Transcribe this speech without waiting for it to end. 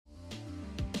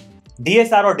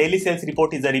DSR or Daily Sales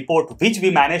Report is a report which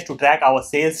we manage to track our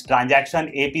sales, transaction,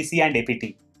 APC and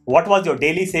APT. What was your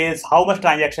daily sales, how much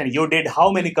transaction you did,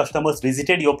 how many customers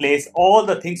visited your place, all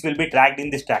the things will be tracked in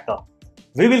this tracker.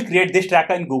 We will create this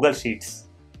tracker in Google Sheets.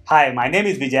 Hi, my name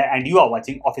is Vijay and you are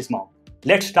watching Office Mom.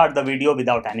 Let's start the video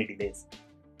without any delays.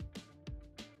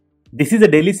 This is a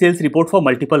daily sales report for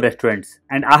multiple restaurants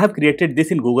and I have created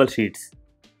this in Google Sheets.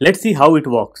 Let's see how it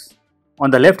works. On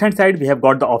the left hand side we have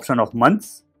got the option of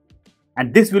months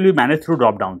and this will be managed through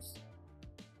drop downs.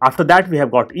 After that we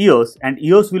have got years and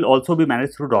years will also be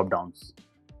managed through drop downs.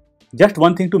 Just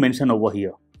one thing to mention over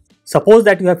here. Suppose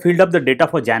that you have filled up the data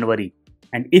for January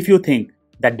and if you think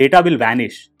that data will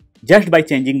vanish just by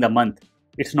changing the month,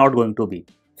 it's not going to be.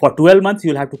 For 12 months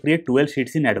you will have to create 12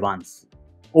 sheets in advance.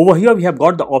 Over here we have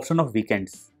got the option of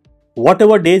weekends.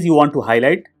 Whatever days you want to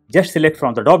highlight, just select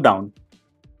from the drop down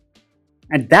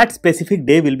and that specific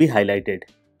day will be highlighted.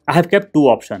 I have kept two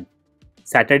options,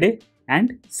 Saturday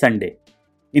and Sunday.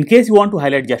 In case you want to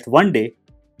highlight just one day,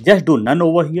 just do none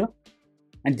over here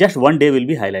and just one day will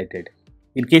be highlighted.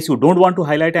 In case you don't want to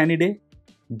highlight any day,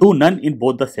 do none in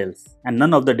both the cells and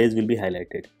none of the days will be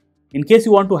highlighted. In case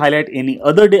you want to highlight any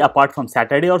other day apart from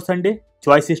Saturday or Sunday,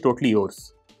 choice is totally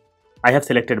yours. I have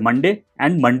selected Monday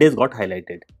and Mondays got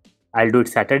highlighted. I'll do it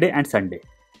Saturday and Sunday.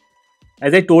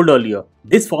 As I told earlier,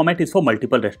 this format is for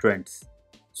multiple restaurants.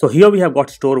 So here we have got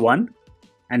store 1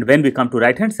 and when we come to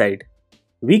right hand side,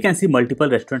 we can see multiple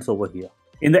restaurants over here.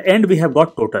 In the end we have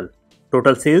got total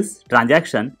sales,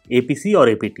 transaction, APC or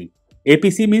APT.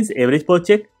 APC means average per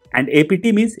check and APT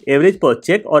means average per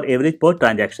check or average per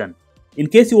transaction. In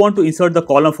case you want to insert the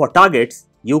column for targets,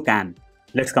 you can.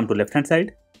 Let's come to left hand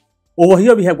side. Over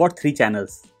here we have got 3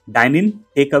 channels, dine-in,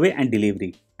 takeaway and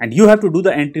delivery. And you have to do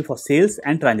the entry for sales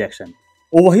and transaction.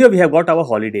 Over here we have got our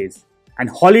holidays and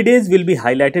holidays will be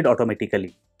highlighted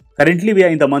automatically. Currently we are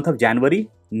in the month of January.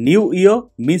 New year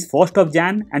means 1st of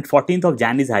Jan and 14th of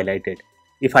Jan is highlighted.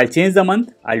 If I change the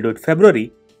month, I'll do it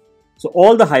February. So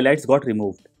all the highlights got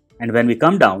removed. And when we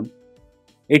come down,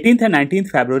 18th and 19th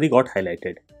February got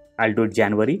highlighted. I'll do it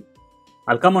January.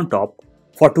 I'll come on top.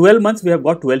 For 12 months we have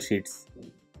got 12 sheets.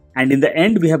 And in the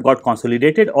end we have got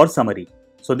consolidated or summary.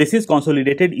 So this is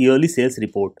consolidated yearly sales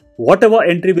report. Whatever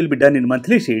entry will be done in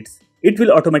monthly sheets, it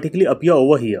will automatically appear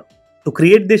over here. To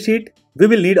create this sheet, we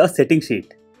will need a setting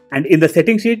sheet. And in the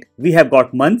setting sheet, we have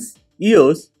got months,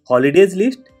 years, holidays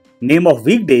list, name of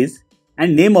weekdays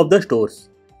and name of the stores.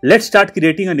 Let's start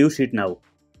creating a new sheet now.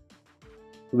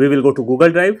 We will go to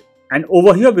Google Drive and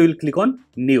over here we will click on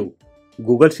New,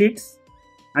 Google Sheets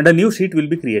and a new sheet will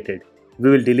be created.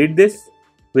 We will delete this.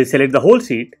 We'll select the whole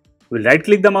sheet. We'll right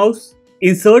click the mouse.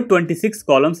 Insert 26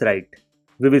 columns right.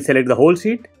 We will select the whole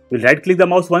sheet. We'll right click the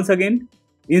mouse once again.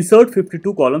 Insert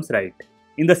 52 columns right.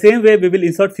 In the same way, we will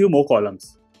insert few more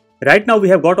columns. Right now we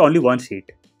have got only one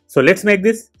sheet. So let's make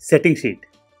this setting sheet.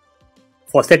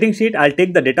 For setting sheet, I'll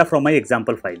take the data from my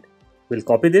example file. We'll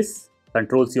copy this,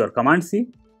 Ctrl C or Command C.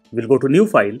 We'll go to new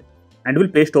file and we'll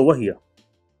paste over here.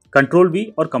 Ctrl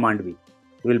V or Command V.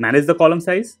 We'll manage the column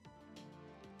size.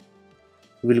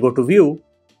 We'll go to View,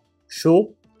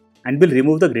 Show and we'll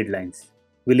remove the grid lines.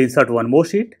 We'll insert one more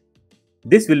sheet.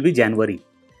 This will be January.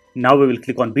 Now we will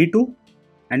click on B2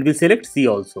 and we'll select C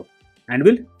also and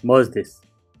we'll merge this.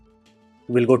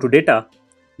 We'll go to data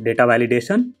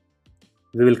validation.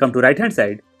 We will come to right hand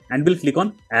side and we'll click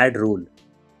on add rule.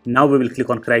 Now we will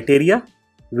click on criteria.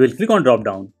 We will click on drop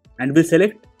down and we'll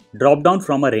select drop down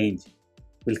from a range.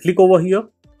 We'll click over here.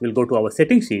 We'll go to our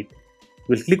setting sheet.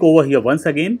 We'll click over here once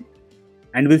again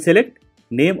and we'll select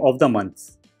name of the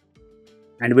months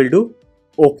and we'll do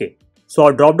OK. So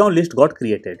our drop down list got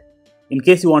created. In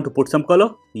case you want to put some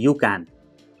color, you can.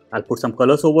 I'll put some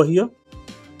colors over here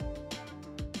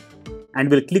and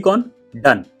we'll click on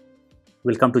done.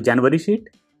 We'll come to January sheet.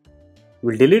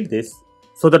 We'll delete this.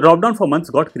 So the drop down for months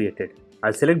got created.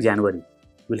 I'll select January.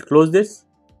 We'll close this.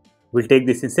 We'll take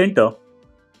this in center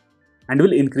and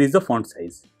we'll increase the font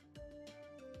size.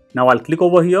 Now I'll click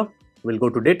over here. We'll go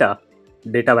to data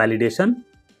validation,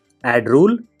 add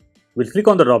rule. We'll click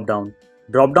on the drop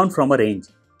down from a range.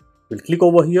 We'll click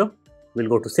over here. We'll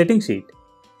go to setting sheet.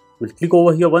 We'll click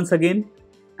over here once again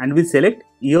and we'll select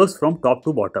years from top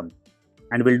to bottom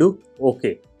and we'll do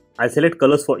OK. I'll select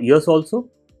colors for years also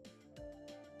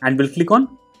and we'll click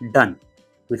on done.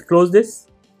 We'll close this.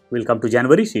 We'll come to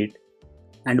January sheet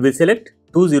and we'll select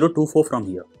 2024 from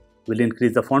here. We'll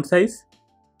increase the font size.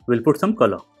 We'll put some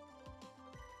color.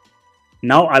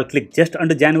 Now I'll click just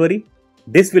under January.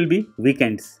 This will be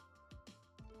weekends.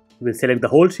 We'll select the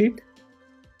whole sheet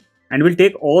and we'll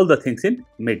take all the things in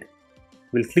mid.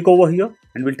 We'll click over here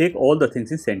and we'll take all the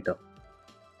things in center.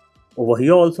 Over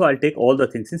here also I'll take all the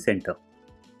things in center.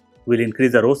 We'll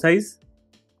increase the row size.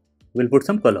 We'll put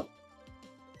some color.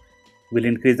 We'll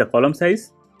increase the column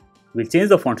size. We'll change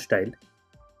the font style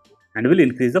and we'll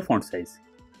increase the font size.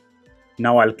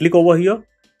 Now I'll click over here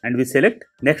and we select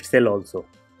next cell also.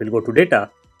 We'll go to data,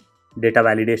 data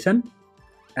validation,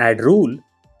 add rule.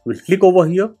 We'll click over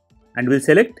here and we'll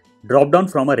select drop down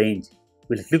from a range.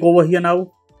 We'll click over here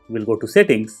now. We'll go to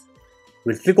settings.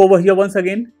 We'll click over here once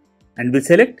again and we'll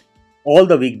select all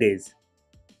the weekdays.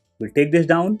 We'll take this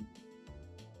down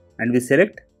and we'll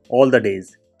select all the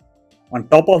days. On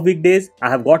top of weekdays, I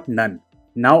have got none.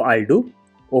 Now I'll do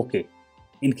OK.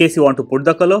 In case you want to put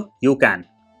the color, you can.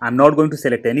 I'm not going to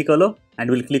select any color and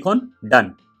we'll click on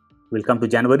done. We'll come to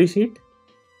January sheet.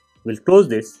 We'll close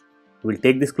this. We'll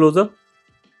take this closer.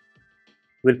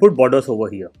 We'll put borders over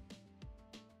here.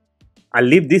 I'll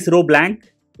leave this row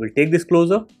blank. We'll take this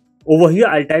closer. Over here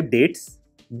I'll type dates,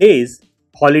 days,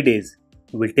 holidays.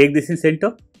 We'll take this in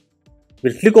center.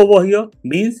 We'll click over here,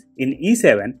 means in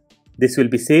E7 this will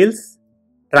be sales,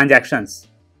 transactions.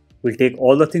 We'll take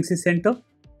all the things in center.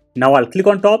 Now I'll click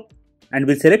on top and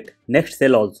we'll select next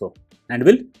cell also and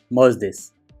we'll merge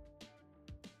this.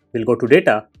 We'll go to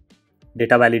data,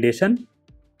 data validation,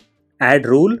 add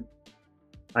rule.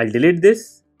 I'll delete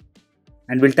this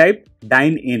and we'll type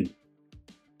dine in.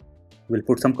 We'll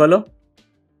put some color.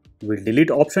 We'll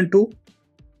delete option 2.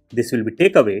 This will be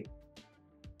takeaway.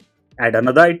 Add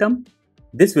another item.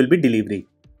 This will be delivery.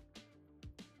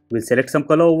 We'll select some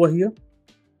color over here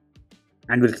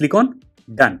and we'll click on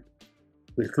done.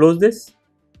 We'll close this.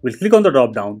 We'll click on the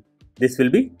drop down. This will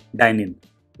be dine in.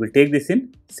 We'll take this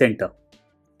in center.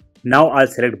 Now I'll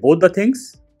select both the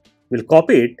things. We'll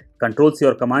copy it, Ctrl+C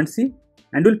or Command+C,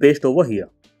 and we'll paste over here.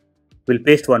 We'll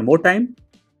paste one more time.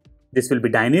 This will be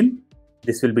dine in.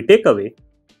 This will be takeaway.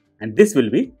 And this will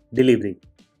be delivery.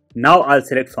 Now I'll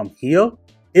select from here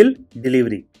till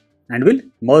delivery and we'll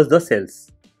merge the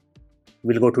cells.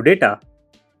 We'll go to data,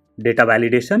 data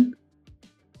validation,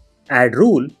 add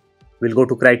rule. We'll go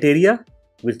to criteria.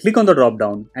 We'll click on the drop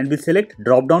down and we'll select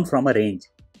drop down from a range.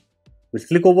 We'll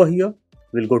click over here.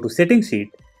 We'll go to settings sheet.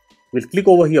 We'll click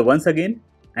over here once again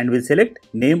and we'll select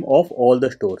name of all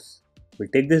the stores. We'll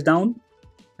take this down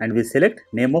and we'll select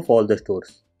name of all the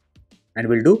stores and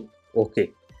we'll do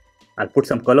OK. I'll put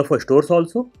some color for stores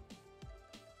also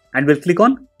and we'll click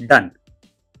on done.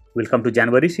 We'll come to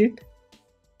January sheet.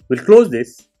 We'll close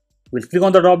this. We'll click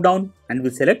on the drop down and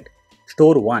we'll select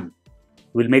store 1.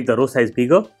 We'll make the row size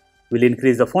bigger. We'll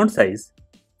increase the font size.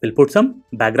 We'll put some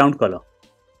background color.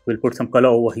 We'll put some color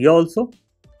over here also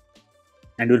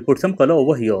and we'll put some color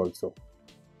over here also.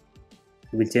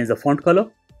 We'll change the font color.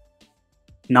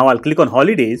 Now I'll click on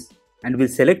holidays and we'll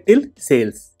select till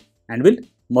sales and we'll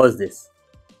merge this.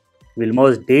 We'll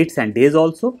merge dates and days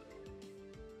also.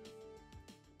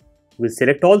 We'll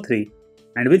select all three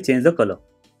and we'll change the color.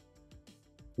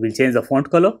 We'll change the font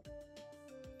color.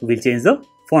 We'll change the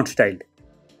font style.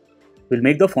 We'll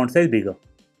make the font size bigger.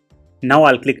 Now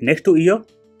I'll click next to year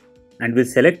and we'll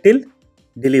select till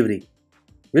delivery.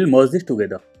 We'll merge this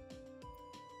together.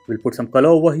 We'll put some color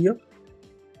over here.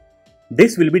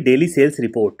 This will be daily sales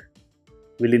report.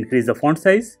 We'll increase the font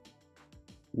size.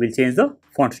 We'll change the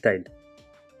font style.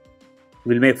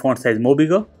 We'll make font size more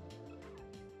bigger.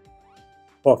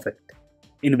 Perfect.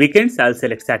 In weekends, I'll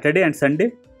select Saturday and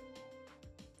Sunday.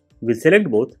 We'll select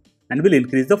both and we'll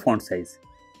increase the font size.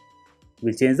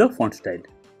 We'll change the font style.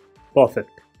 Perfect.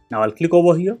 Now I'll click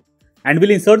over here and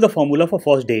we'll insert the formula for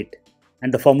first date.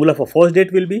 And the formula for first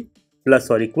date will be plus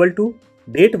or equal to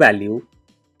date value,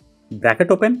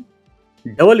 bracket open,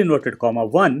 double inverted comma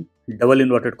 1, double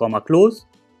inverted comma close,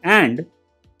 and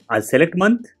I'll select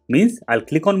month, means I'll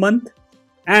click on month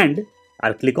and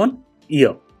I'll click on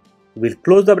year. We'll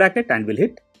close the bracket and we'll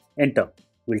hit enter.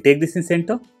 We'll take this in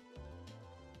center.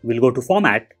 We'll go to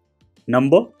format,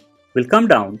 number, we'll come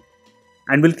down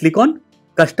and we'll click on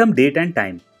custom date and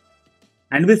time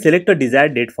and we'll select a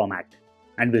desired date format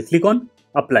and we'll click on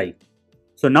apply.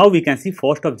 So now we can see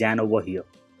 1st of Jan over here.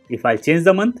 If I change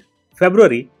the month,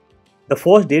 February, the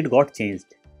first date got changed.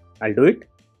 I'll do it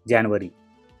January.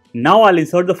 Now I'll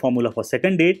insert the formula for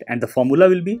second date and the formula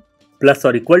will be plus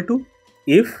or equal to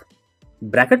if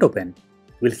bracket open.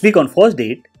 We'll click on first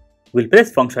date. We'll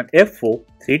press function F4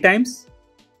 3 times.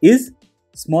 Is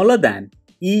smaller than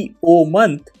EO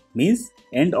month, means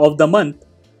end of the month.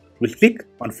 We'll click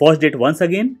on first date once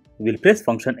again. We'll press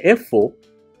function F4,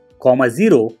 comma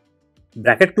 0,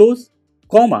 bracket close,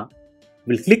 comma.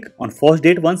 We'll click on first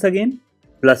date once again,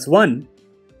 plus 1,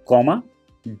 comma,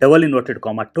 double inverted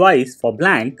comma twice for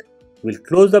blank. We'll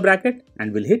close the bracket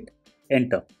and we'll hit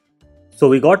enter. So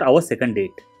we got our second date.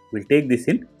 We'll take this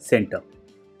in center.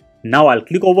 Now I'll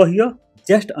click over here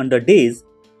just under days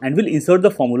and we'll insert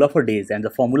the formula for days, and the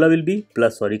formula will be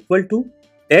plus or equal to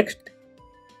text,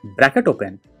 bracket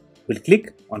open, we'll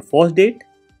click on first date,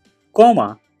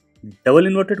 comma, double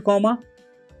inverted comma,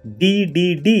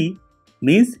 DDD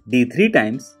means D 3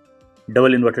 times,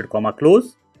 double inverted comma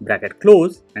close, bracket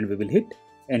close, and we will hit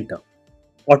enter.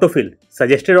 Autofill,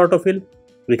 suggested autofill,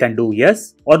 we can do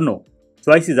yes or no.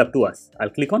 Choice is up to us. I'll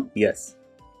click on yes.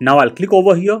 Now I'll click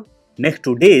over here next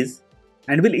to days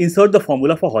and we'll insert the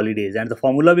formula for holidays, and the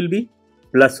formula will be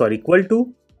plus or equal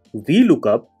to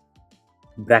VLOOKUP,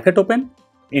 bracket open.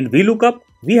 In VLOOKUP,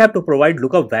 we have to provide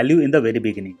lookup value in the very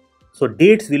beginning. So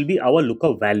dates will be our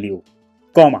lookup value,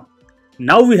 comma.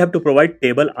 Now we have to provide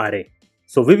table array.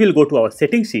 So we will go to our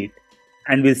setting sheet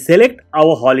and we'll select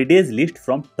our holidays list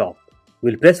from top.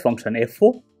 We'll press function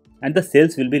F4 and the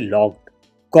cells will be logged,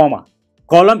 comma,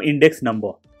 column index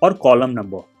number or column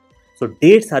number. So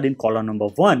dates are in column number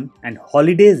 1 and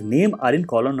holidays name are in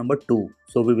column number 2.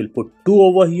 So we will put 2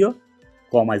 over here,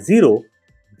 comma 0,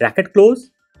 bracket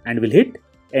close, and we'll hit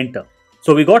enter.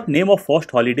 So we got name of first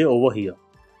holiday over here.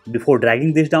 Before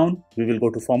dragging this down, we will go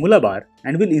to formula bar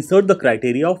and we'll insert the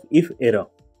criteria of if error.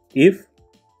 If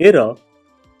error,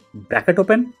 bracket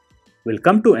open, will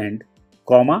come to end,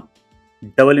 comma,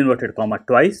 double inverted comma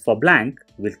twice for blank,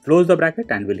 we'll close the bracket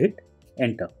and we'll hit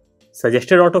enter.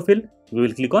 Suggested autofill, we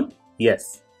will click on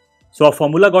yes. So our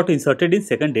formula got inserted in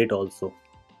second date also.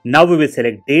 Now we will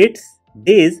select dates,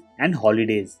 days and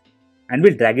holidays and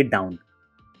we'll drag it down.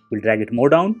 We'll drag it more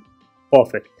down.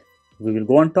 Perfect. We will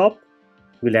go on top.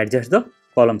 We'll adjust the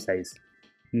column size.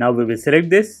 Now we will select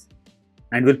this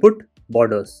and we'll put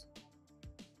borders.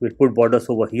 We'll put borders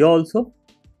over here also.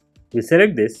 We'll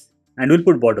select this and we'll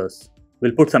put borders.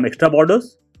 We'll put some extra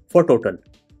borders for total.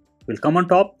 We'll come on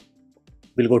top.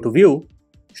 We'll go to view,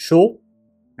 show,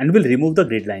 and we'll remove the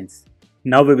grid lines.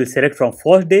 Now we will select from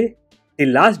first day till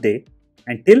last day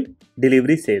and till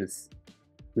delivery sales.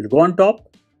 We'll go on top.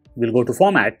 We'll go to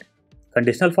format,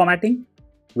 conditional formatting.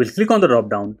 We'll click on the drop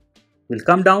down. We'll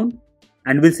come down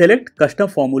and we'll select custom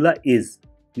formula is.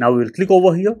 Now we will click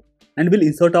over here and we'll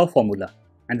insert our formula,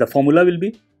 and the formula will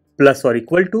be plus or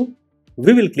equal to,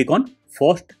 we will click on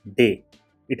first day.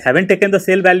 It haven't taken the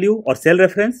cell value or cell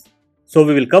reference, so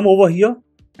we will come over here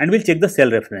and we'll check the cell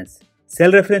reference.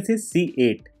 Cell reference is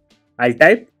C8. I'll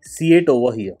type C8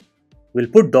 over here. We'll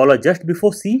put dollar just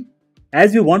before C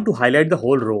as we want to highlight the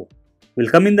whole row. We'll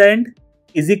come in the end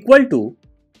is equal to,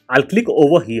 I'll click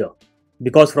over here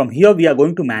because from here we are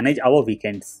going to manage our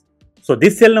weekends. So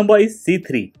this cell number is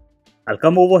C3. I'll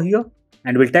come over here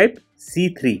and we'll type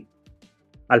C3.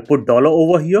 I'll put dollar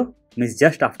over here, means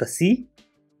just after C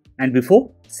and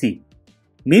before C,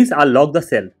 means I'll lock the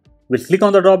cell. We'll click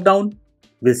on the drop down.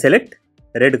 We'll select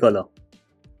red color.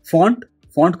 Font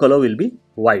color will be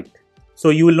white. So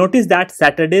you will notice that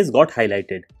Saturdays got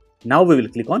highlighted. Now we will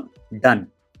click on done.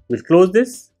 We'll close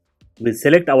this. We'll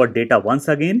select our data once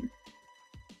again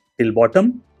till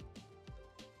bottom.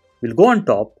 We'll go on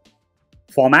top,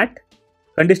 format,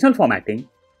 conditional formatting,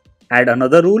 add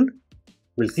another rule.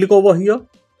 We'll click over here.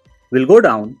 We'll go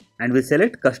down and we'll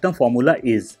select custom formula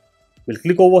is. We'll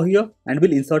click over here and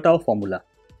we'll insert our formula.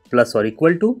 Plus or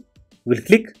equal to, we'll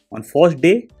click on first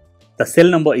day. The cell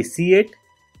number is C8.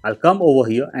 I'll come over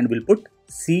here and we'll put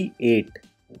C8.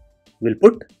 We'll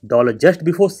put dollar just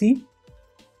before C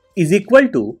is equal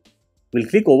to, we'll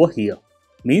click over here,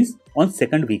 means on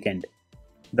second weekend.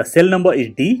 The cell number is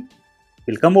D.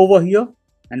 We'll come over here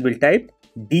and we'll type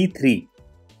D3.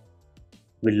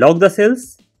 We'll lock the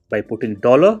cells by putting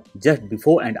dollar just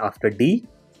before and after D.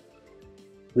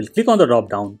 We'll click on the drop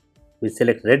down. We'll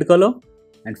select red color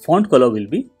and font color will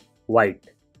be white,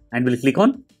 and we'll click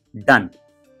on done.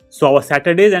 So our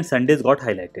Saturdays and Sundays got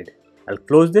highlighted. I'll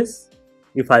close this.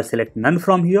 If I select none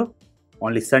from here,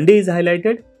 only Sunday is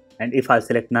highlighted, and if I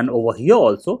select none over here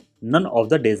also, none of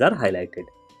the days are highlighted.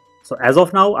 So as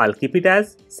of now, I'll keep it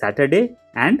as Saturday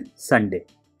and Sunday.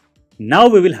 Now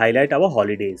we will highlight our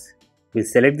holidays. We'll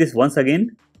select this once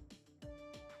again.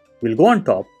 We'll go on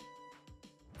top,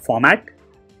 format,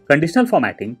 conditional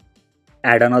formatting,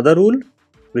 add another rule.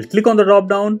 We'll click on the drop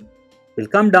down. We'll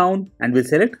come down and we'll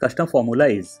select custom formula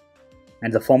is,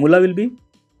 and the formula will be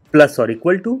plus or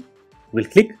equal to, we'll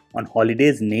click on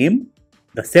holidays name.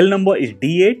 The cell number is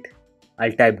D8.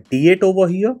 I'll type D8 over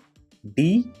here.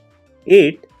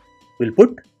 D8. We'll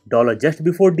put dollar just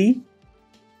before D.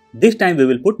 This time we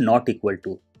will put not equal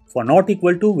to. For not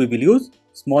equal to, we will use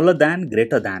smaller than,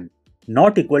 greater than.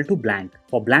 Not equal to blank.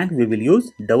 For blank, we will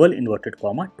use double inverted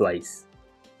comma twice.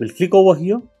 We'll click over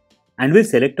here and we'll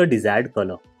select a desired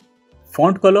color.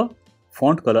 Font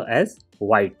color as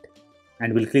white.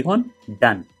 and we'll click on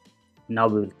done. Now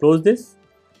we will close this.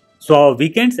 So our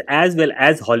weekends as well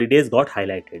as holidays got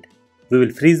highlighted. We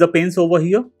will freeze the panes over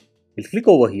here. We'll click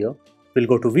over here. We'll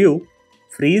go to view,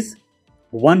 freeze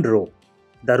one row.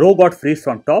 The row got freeze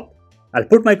from top. I'll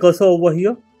put my cursor over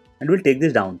here and we'll take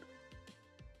this down.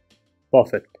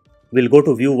 Perfect. We'll go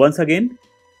to view once again,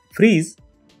 freeze,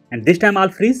 and this time I'll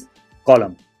freeze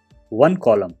column, one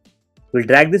column. We'll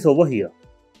drag this over here.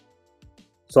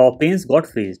 So our panes got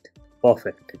freezed.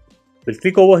 Perfect. We'll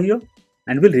click over here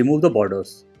and we'll remove the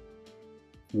borders.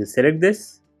 We'll select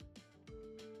this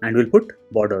and we'll put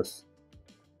borders.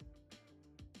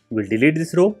 We'll delete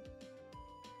this row.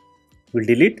 We'll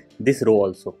delete this row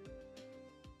also.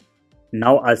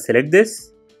 Now I'll select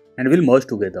this and we'll merge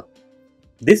together.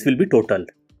 This will be total.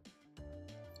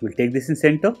 We'll take this in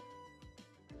center.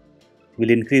 We'll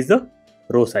increase the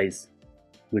row size.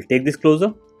 We'll take this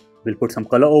closer. We'll put some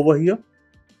color over here.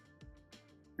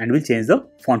 And we'll change the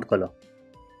font color.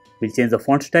 We'll change the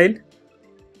font style.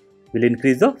 We'll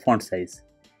increase the font size.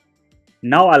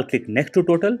 Now I'll click next to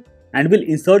total and we'll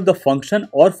insert the function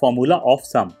or formula of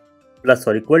sum. Plus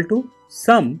or equal to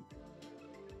sum,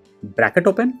 bracket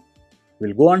open.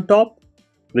 We'll go on top.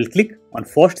 We'll click on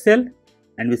first cell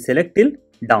and we'll select till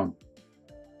down.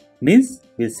 Means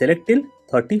we'll select till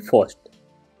 31st.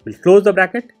 We'll close the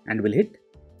bracket and we'll hit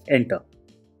enter.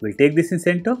 We'll take this in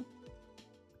center.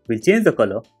 We'll change the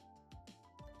color.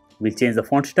 We'll change the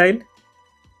font style.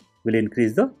 We'll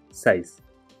increase the size.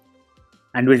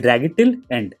 And we'll drag it till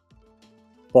end.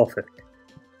 Perfect.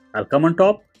 I'll come on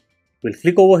top. We'll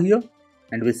click over here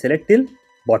and we'll select till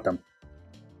bottom.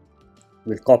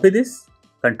 We'll copy this.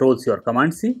 Ctrl-C or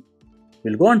Command-C.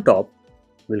 We'll go on top.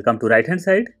 We'll come to right hand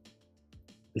side.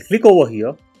 We'll click over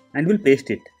here and we'll paste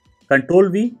it.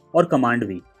 Ctrl-V or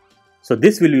Command-V. So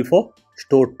this will be for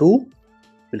store 2.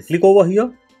 We'll click over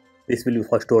here. This will be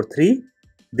for store 3.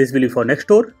 This will be for next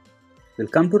store. We'll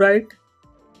come to right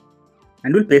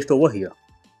and we'll paste over here.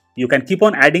 You can keep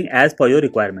on adding as per your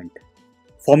requirement.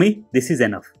 For me, this is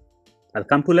enough. I'll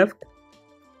come to left.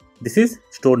 This is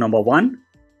store number 1.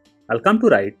 I'll come to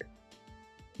right.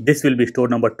 This will be store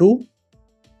number 2.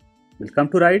 We'll come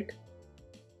to right.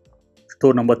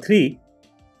 Store number 3,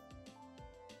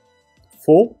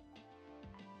 4,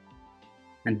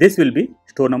 and this will be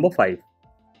store number 5.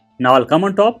 Now I'll come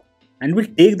on top and we'll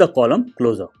take the column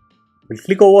closer. We'll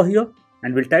click over here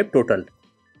and we'll type total.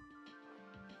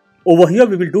 Over here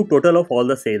we will do total of all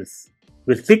the sales.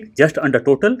 We'll click just under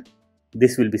total.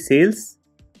 This will be sales,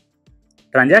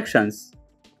 transactions.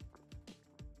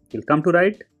 We'll come to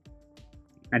right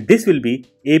and this will be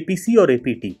APC or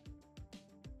APT.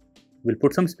 We'll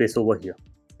put some space over here.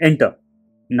 Enter.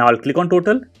 Now I'll click on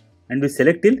total and we'll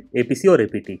select till APC or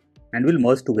APT and we'll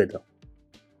merge together.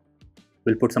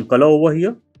 We'll put some color over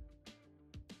here.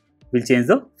 We'll change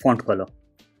the font color.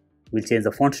 We'll change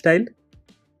the font style.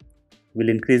 We'll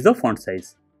increase the font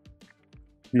size.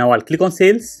 Now I'll click on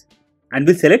sales and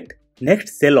we'll select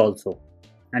next cell also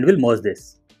and we'll merge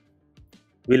this.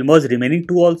 We'll merge remaining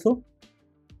 2 also.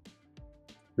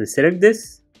 We'll select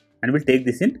this and we'll take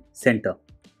this in center.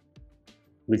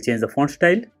 We'll change the font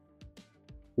style.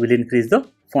 We'll increase the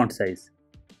font size.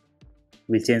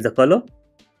 We'll change the color.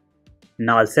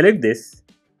 Now I'll select this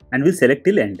and we'll select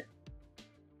till end.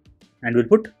 And we'll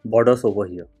put borders over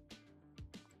here.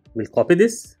 We'll copy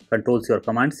this, Ctrl-C or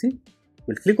Command-C.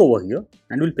 We'll click over here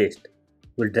and we'll paste.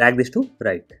 We'll drag this to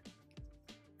right.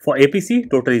 For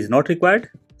APC, total is not required.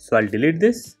 So I'll delete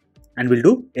this and we'll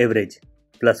do average.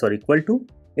 Plus or equal to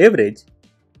average,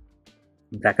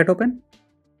 bracket open.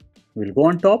 We'll go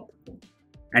on top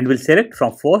and we'll select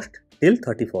from 1st till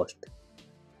 31st.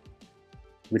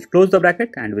 We'll close the bracket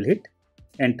and we'll hit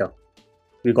enter.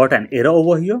 We got an error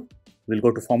over here. We'll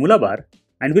go to formula bar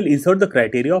and we'll insert the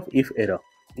criteria of if error.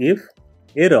 If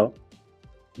error,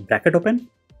 bracket open,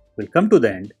 we'll come to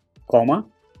the end, comma,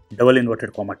 double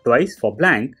inverted comma twice for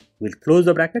blank. We'll close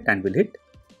the bracket and we'll hit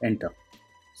enter.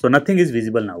 So nothing is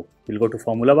visible now. We'll go to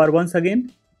formula bar once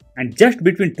again and just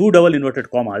between 2 double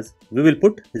inverted commas, we will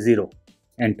put 0.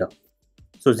 Enter.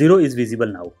 So 0 is visible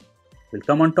now. We'll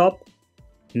come on top.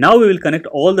 Now we will connect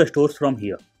all the stores from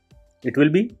here. It will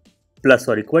be plus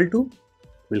or equal to.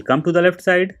 We'll come to the left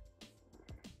side.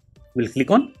 We'll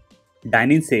click on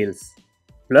dine-in sales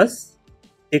plus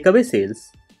takeaway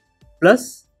sales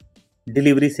plus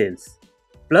delivery sales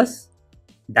plus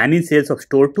dine-in sales of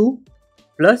store 2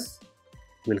 plus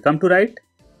we'll come to right,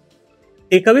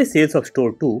 takeaway sales of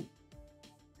store 2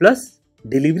 plus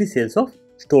delivery sales of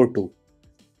store 2.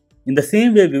 In the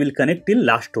same way we will connect till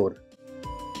last store.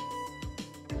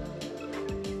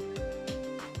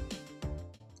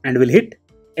 And we'll hit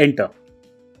enter.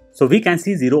 So we can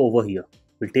see 0 over here.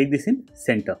 we'll take this in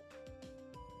center.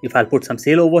 If I'll put some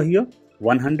sale over here,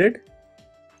 100,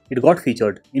 it got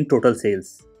featured in total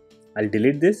sales. I'll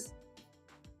delete this.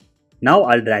 Now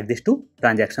I'll drag this to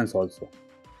transactions also.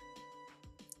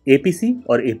 APC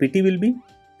or APT will be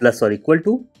plus or equal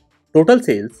to total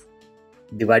sales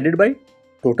divided by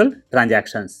total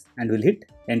transactions, and we'll hit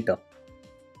enter.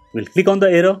 We'll click on the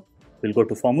error, we'll go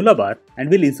to formula bar and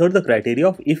we'll insert the criteria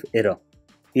of if error.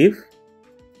 If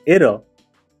error,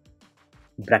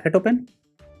 bracket open,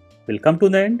 we'll come to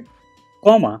the end,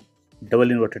 comma,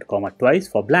 double inverted comma twice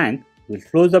for blank, we'll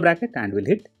close the bracket and we'll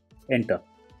hit enter.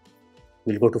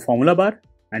 We'll go to formula bar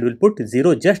and we'll put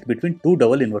 0 just between two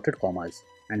double inverted commas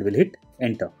and we'll hit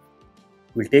enter.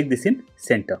 We'll take this in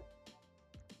center.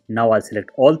 Now I'll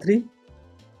select all three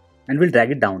and we'll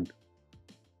drag it down.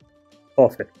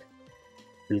 Perfect.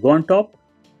 We'll go on top,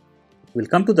 we'll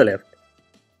come to the left.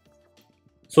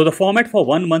 So the format for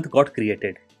 1 month got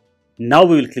created. Now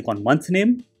we will click on month's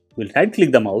name, we'll right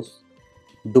click the mouse,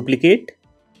 duplicate,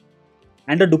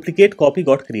 and a duplicate copy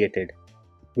got created.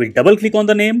 We'll double click on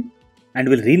the name and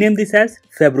we'll rename this as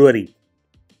February.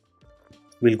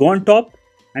 We'll go on top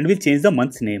and we'll change the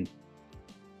month's name.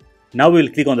 Now we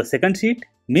will click on the second sheet,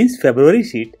 means February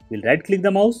sheet. We'll right click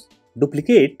the mouse,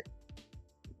 duplicate.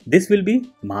 This will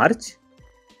be March.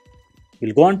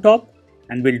 We'll go on top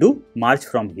and we'll do March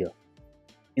from here.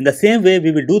 In the same way,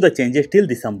 we will do the changes till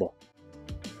December.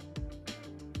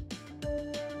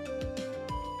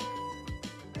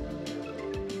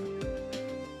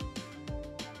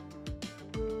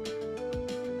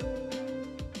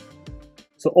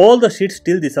 So all the sheets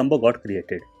till December got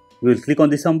created. We will click on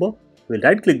December, we'll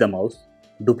right click the mouse,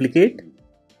 duplicate,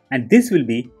 and this will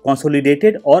be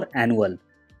consolidated or annual.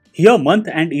 Here month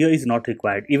and year is not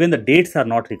required, even the dates are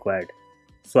not required.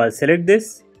 So I'll select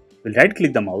this, we'll right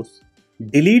click the mouse,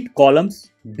 delete columns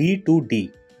B to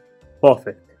D.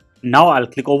 Perfect. Now I'll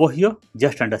click over here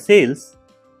just under sales,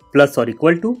 plus or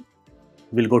equal to,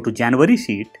 we'll go to January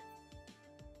sheet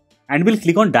and we'll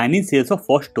click on dine-in sales of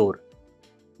first store.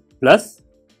 Plus,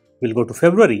 we'll go to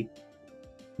February,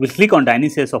 we'll click on dine-in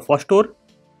sales of first store.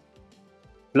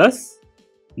 Plus,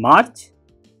 March,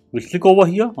 we'll click over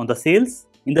here on the sales.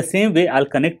 In the same way, I'll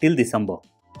connect till December.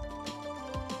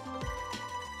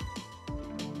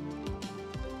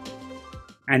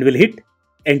 And we'll hit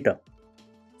enter.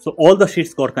 So all the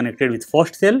sheets got connected with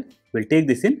first cell. We'll take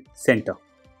this in center.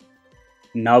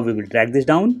 Now we will drag this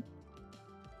down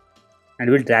and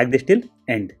we'll drag this till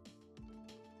end.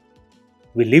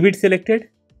 We'll leave it selected.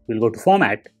 We'll go to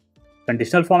format,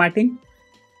 conditional formatting,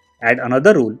 add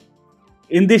another rule.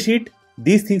 In this sheet,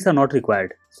 these things are not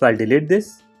required. So I'll delete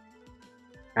this,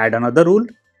 add another rule.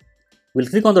 We'll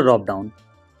click on the drop down.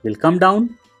 We'll come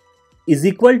down, is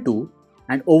equal to,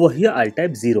 and over here I'll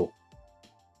type 0.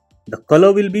 The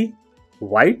color will be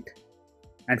white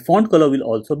and font color will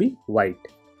also be white.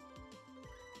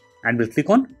 And we'll click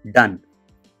on done.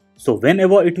 So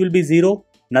whenever it will be 0,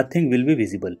 nothing will be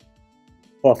visible.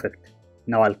 Perfect.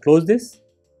 Now I'll close this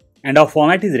and our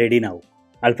format is ready now.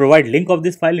 I'll provide link of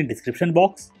this file in description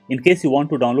box. In case you want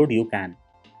to download, you can.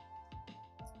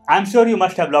 I'm sure you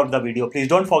must have loved the video. Please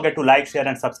don't forget to like, share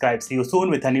and subscribe. See you soon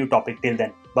with a new topic. Till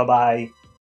then, bye bye.